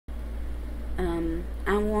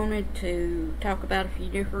I wanted to talk about a few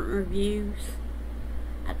different reviews.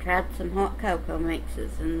 I tried some hot cocoa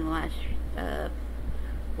mixes in the last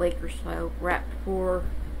week or so, right before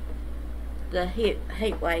the heat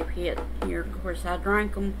wave hit here. Of course, I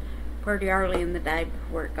drank them pretty early in the day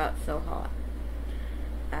before it got so hot.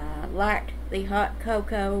 I liked the hot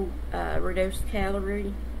cocoa reduced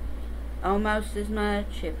calorie almost as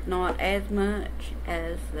much, if not as much,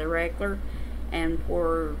 as the regular, and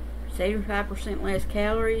for 75% less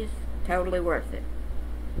calories, totally worth it.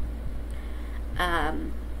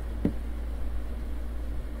 I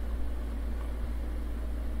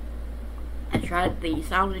tried the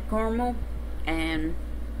salted caramel, and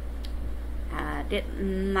I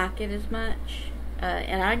didn't like it as much.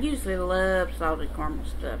 And I usually love salted caramel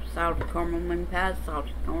stuff. Salted caramel moon pies,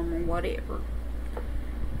 salted caramel whatever.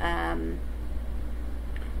 I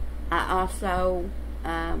also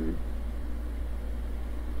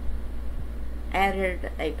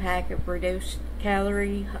added a pack of reduced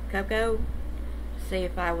calorie hot cocoa to see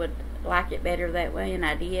if I would like it better that way, and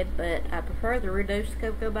I did, but I prefer the reduced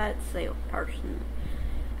cocoa by itself personally.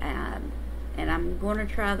 And I'm going to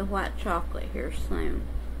try the white chocolate here soon.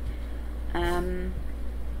 And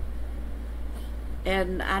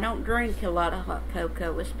I don't drink a lot of hot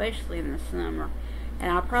cocoa, especially in the summer.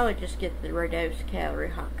 And I'll probably just get the reduced calorie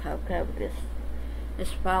hot cocoa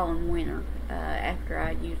this fall and winter after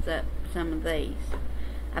I use up some of these.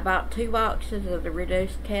 I bought 2 boxes of the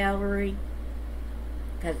reduced calorie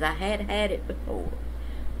because I had it before,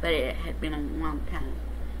 but it had been a long time.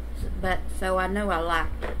 So I know I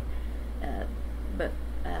liked it.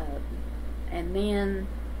 And then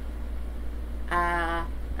I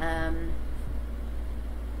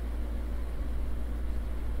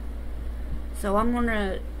so I'm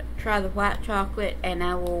gonna try the white chocolate, and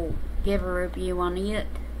I will give a review on it.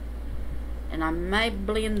 And I may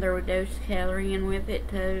blend the reduced calorie in with it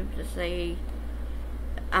too to see.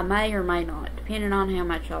 I may or may not, depending on how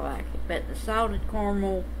much I like it. But the salted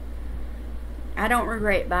caramel, I don't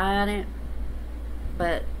regret buying it,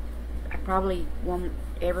 but I probably won't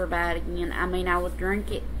ever buy it again. I mean, I would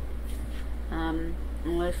drink it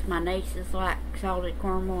unless my nieces like salted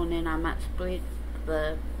caramel, and then I might split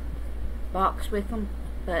the box with them.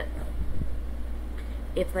 But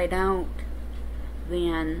if they don't,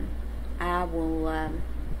 then I will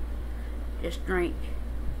just drink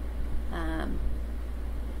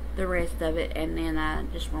the rest of it, and then I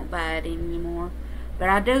just won't buy it anymore. But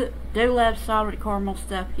I do love salted caramel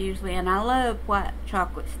stuff usually, and I love white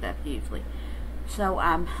chocolate stuff usually. So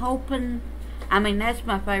I'm hoping, I mean, that's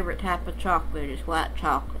my favorite type of chocolate, is white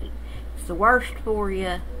chocolate. It's the worst for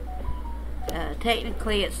you.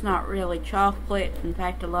 Technically, it's not really chocolate. In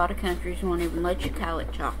fact, a lot of countries won't even let you call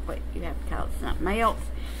it chocolate. You have to call it something else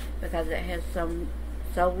because it has so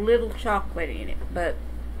little chocolate in it. But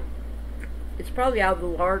it's probably all the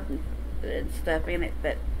lard and stuff in it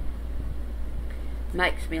that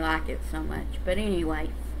makes me like it so much. But anyway,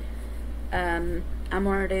 I'm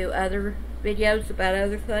going to do other videos about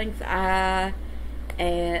other things. The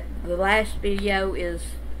last video is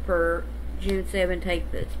for June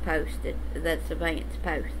 17th that's posted, that's Advance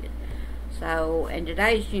posted. So, and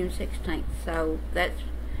today's June 16th, so that's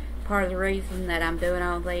part of the reason that I'm doing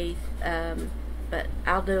all these. But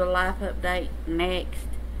I'll do a life update next,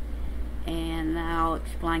 and I'll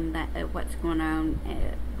explain that what's going on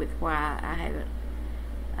with why I haven't,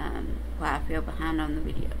 why I feel behind on the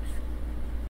videos.